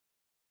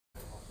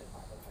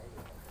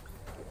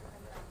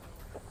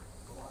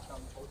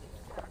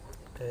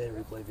Hey,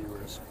 replay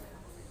viewers.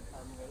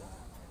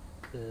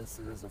 This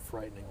is a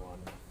frightening one.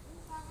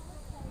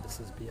 This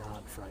is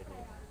beyond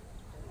frightening.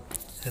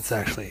 It's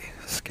actually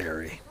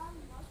scary.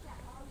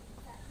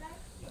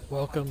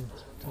 Welcome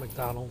to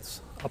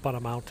McDonald's up on a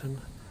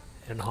mountain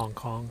in Hong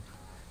Kong.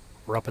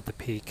 We're up at the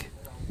peak,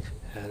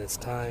 and it's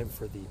time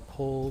for the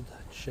pulled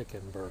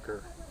chicken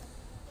burger.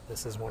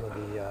 This is one of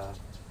the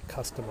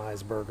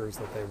customized burgers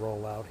that they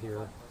roll out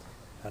here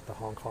at the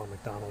Hong Kong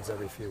McDonald's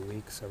every few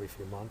weeks, every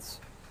few months.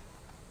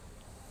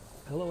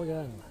 Hello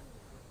again.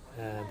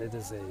 And it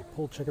is a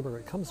pulled chicken burger.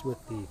 It comes with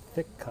the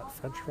thick cut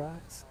french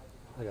fries.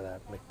 Look at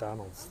that,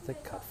 McDonald's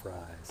thick cut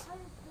fries.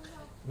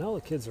 Now the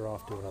kids are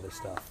off doing other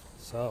stuff.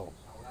 So,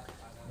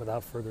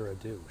 without further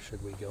ado,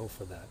 should we go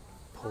for that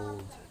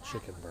pulled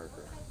chicken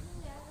burger?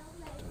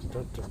 Dun,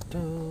 dun, dun,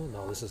 dun.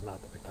 No, this is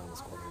not the McDonald's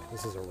corner.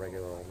 This is a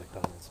regular old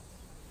McDonald's.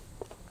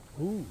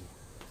 Ooh,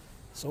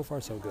 so far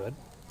so good.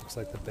 Looks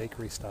like the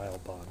bakery style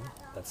bun.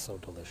 That's so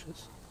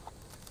delicious.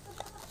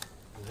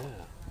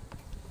 Yeah.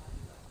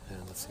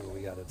 And let's see what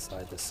we got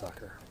inside this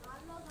sucker.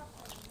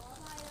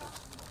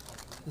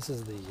 This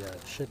is the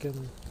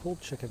pulled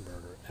chicken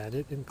burger, and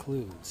it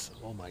includes,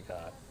 oh my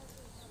god,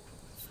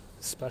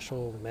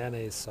 special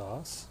mayonnaise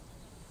sauce,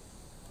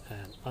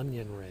 an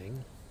onion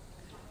ring,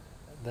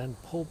 then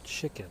pulled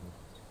chicken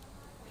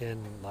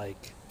in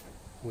like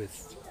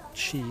with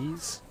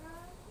cheese.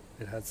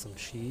 It had some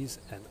cheese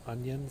and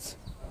onions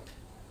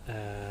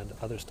and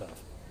other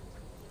stuff.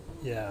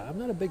 Yeah, I'm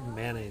not a big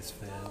mayonnaise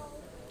fan.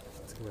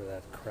 Let's get rid of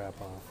that crap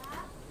off.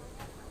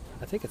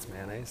 I think it's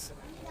mayonnaise.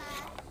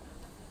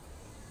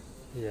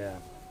 Yeah,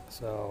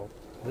 so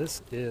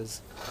this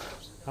is,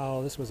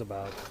 this was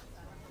about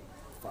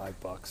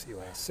 $5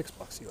 US,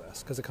 $6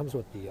 US, because it comes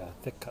with the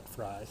thick cut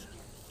fries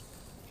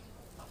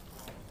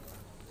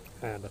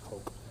and a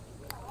Coke.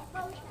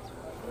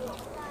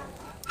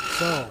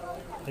 So,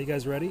 are you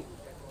guys ready?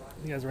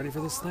 You guys ready for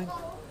this thing?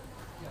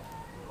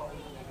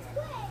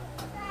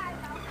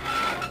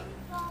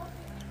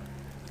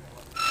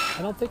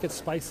 I don't think it's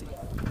spicy.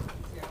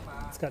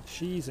 It's got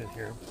cheese in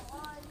here.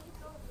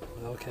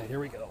 Okay, here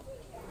we go.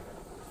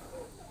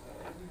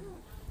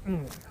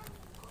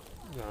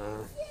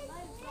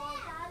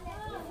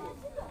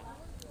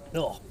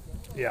 Oh,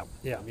 yeah.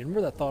 You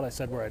remember that thought I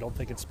said where I don't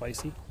think it's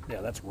spicy?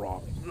 Yeah, that's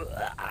wrong.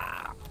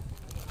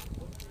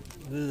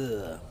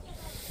 Ugh.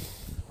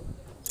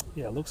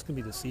 Yeah, looks can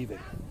be deceiving.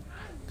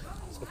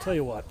 So I'll tell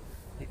you what,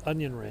 the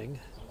onion ring,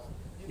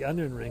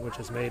 which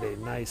has made a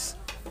nice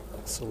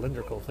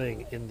cylindrical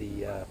thing in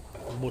the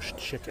mushed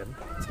chicken.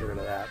 Let's get rid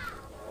of that.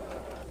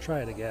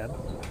 Try it again.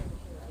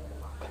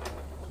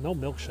 No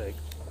milkshake.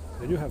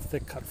 They do have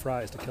thick cut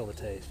fries to kill the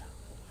taste.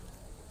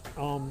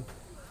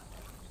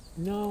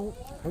 No,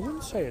 I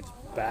wouldn't say it's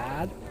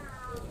bad.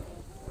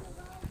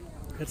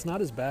 It's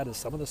not as bad as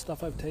some of the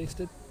stuff I've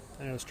tasted.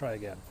 And let's try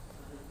again.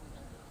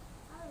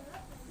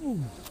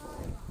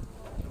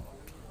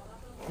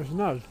 It's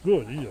not as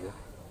good either.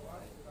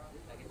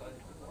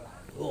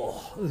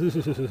 Oh,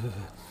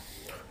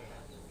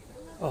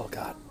 oh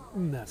god,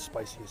 that's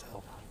spicy as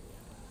hell.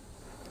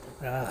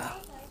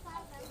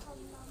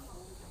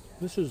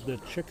 This is the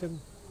chicken,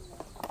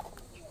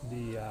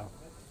 the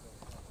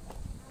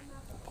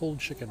pulled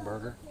chicken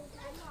burger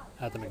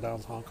at the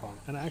McDonald's Hong Kong.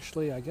 And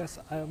actually, I guess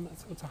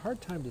it's a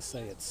hard time to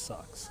say it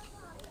sucks.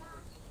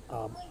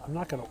 I'm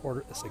not going to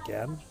order this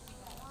again,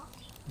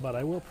 but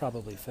I will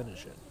probably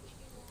finish it.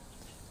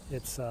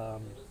 It's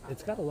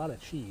got a lot of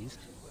cheese.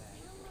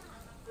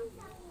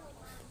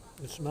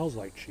 It smells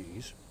like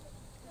cheese.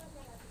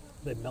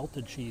 They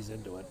melted cheese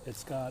into it.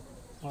 It's got,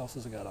 what else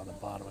has it got on the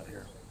bottom of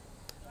here?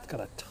 It's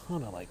got a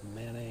ton of like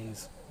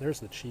mayonnaise. There's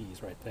the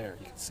cheese right there.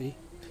 You can see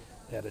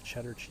they had a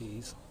cheddar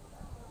cheese.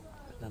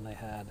 And then they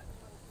had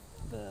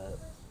the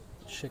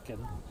chicken.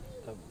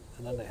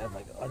 And then they had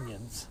like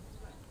onions.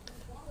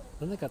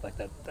 Then they got like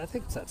that, I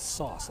think it's that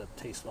sauce that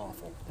tastes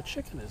awful. The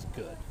chicken is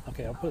good.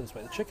 Okay, I'll put it this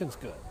way. The chicken's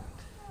good.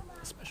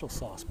 The special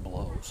sauce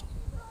blows.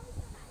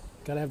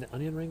 Gotta have the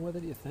onion ring with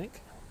it, you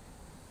think?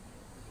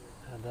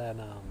 And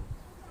then,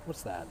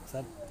 what's that? Is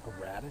that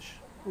a radish?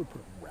 Who would put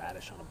a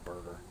radish on a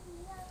burger?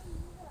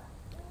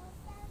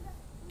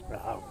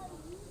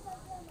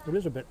 It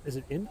is a bit, is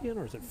it Indian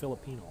or is it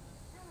Filipino?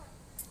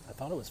 I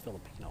thought it was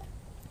Filipino.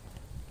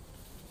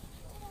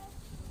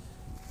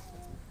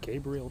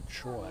 Gabriel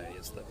Choi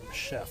is the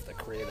chef that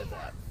created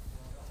that.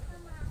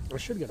 I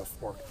should get a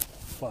fork,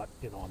 but,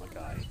 you know, I'm a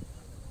guy.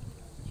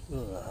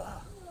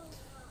 Ugh.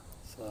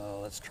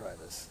 So let's try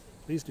this.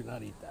 Please do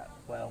not eat that.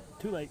 Well,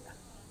 too late.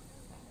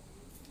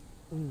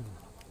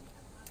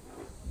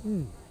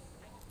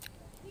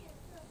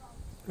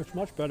 It's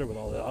much better with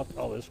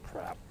all this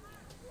crap.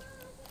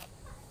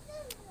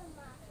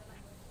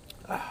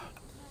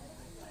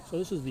 So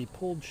this is the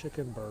pulled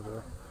chicken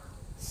burger,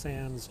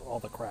 sans all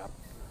the crap.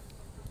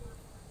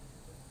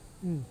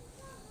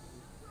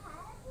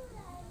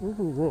 This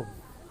is good.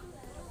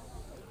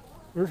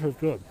 This is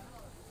good.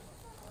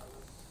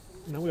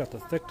 And then we got the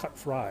thick cut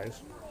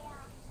fries.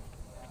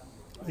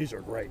 These are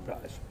great,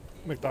 guys.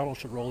 McDonald's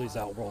should roll these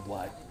out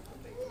worldwide.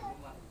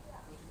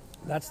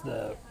 That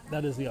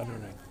is the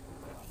onion ring.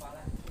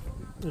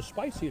 It's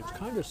spicy. It's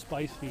kind of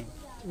spicy.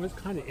 It's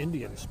kind of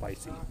Indian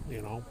spicy,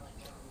 you know.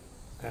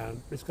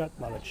 And it's got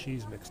a lot of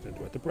cheese mixed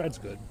into it. The bread's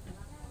good.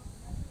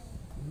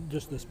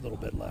 Just this little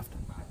bit left.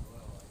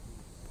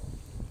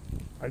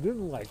 I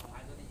didn't like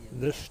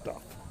this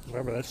stuff.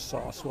 Whatever this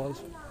sauce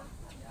was.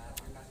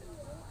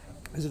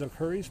 Is it a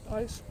curry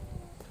spice?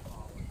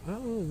 I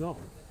don't know.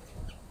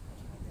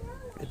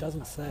 It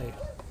doesn't say.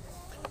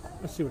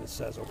 Let's see what it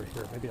says over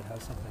here. Maybe it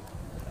has something.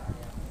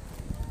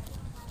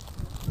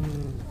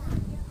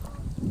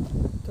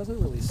 It doesn't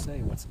really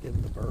say what's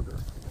in the burger.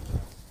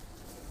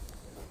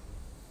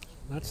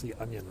 That's the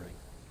onion ring.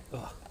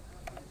 Ugh.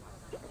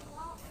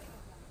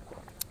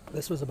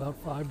 This was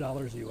about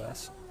 $5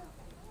 US.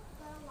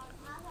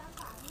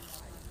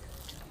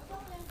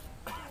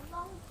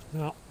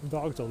 Now,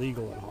 dog's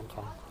illegal in Hong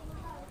Kong.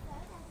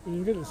 You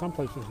can get it in some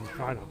places in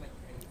China.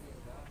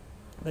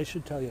 They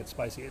should tell you it's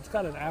spicy. It's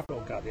got the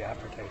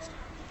aftertaste.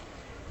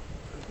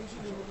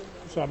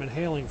 So I'm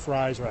inhaling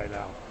fries right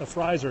now. The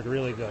fries are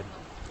really good.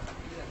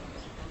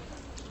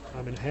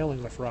 I'm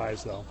inhaling the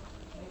fries though.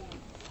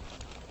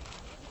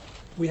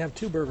 We have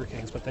 2 Burger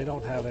Kings, but they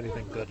don't have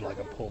anything good like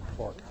a pulled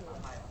pork.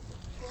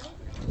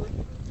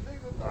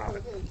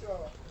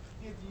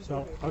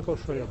 So I'll go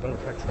show you a better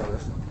picture of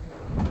this.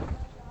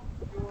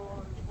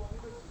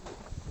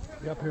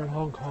 Up here in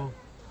Hong Kong,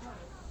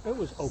 it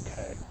was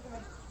okay.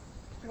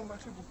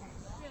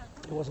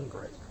 It wasn't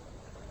great.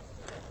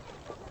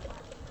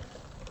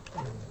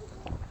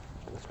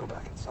 Let's go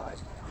back inside.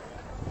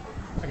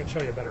 I can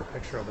show you a better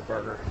picture of the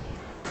burger.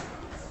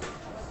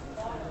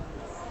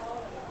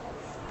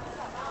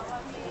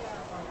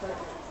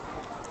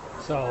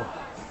 So,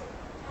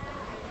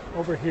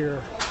 over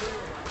here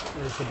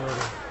is the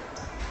burger.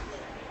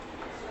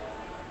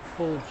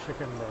 Pulled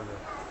chicken burger.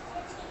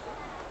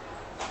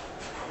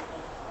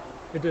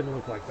 It didn't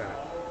look like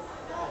that.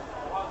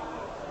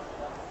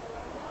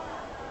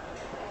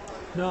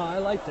 No, I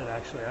liked it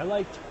actually. I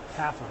liked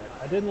half of it.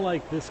 I didn't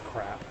like this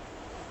crap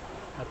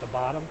at the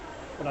bottom,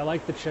 but I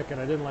liked the chicken.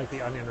 I didn't like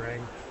the onion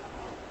ring.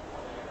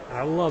 And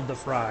I love the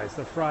fries.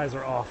 The fries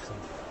are awesome.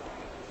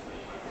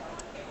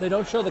 They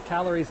don't show the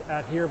calories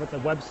at here, but the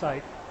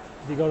website,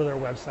 if you go to their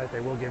website,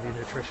 they will give you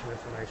nutrition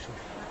information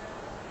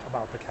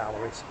about the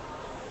calories.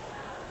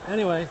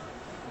 Anyway,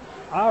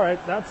 all right,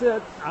 that's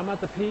it. I'm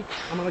at the peak.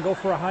 I'm going to go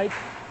for a hike.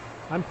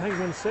 I'm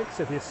PenguinSix.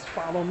 If you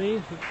follow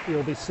me,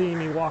 you'll be seeing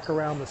me walk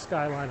around the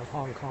skyline of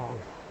Hong Kong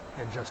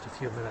in just a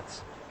few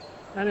minutes.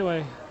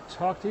 Anyway,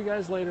 talk to you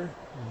guys later.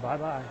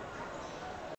 Bye-bye.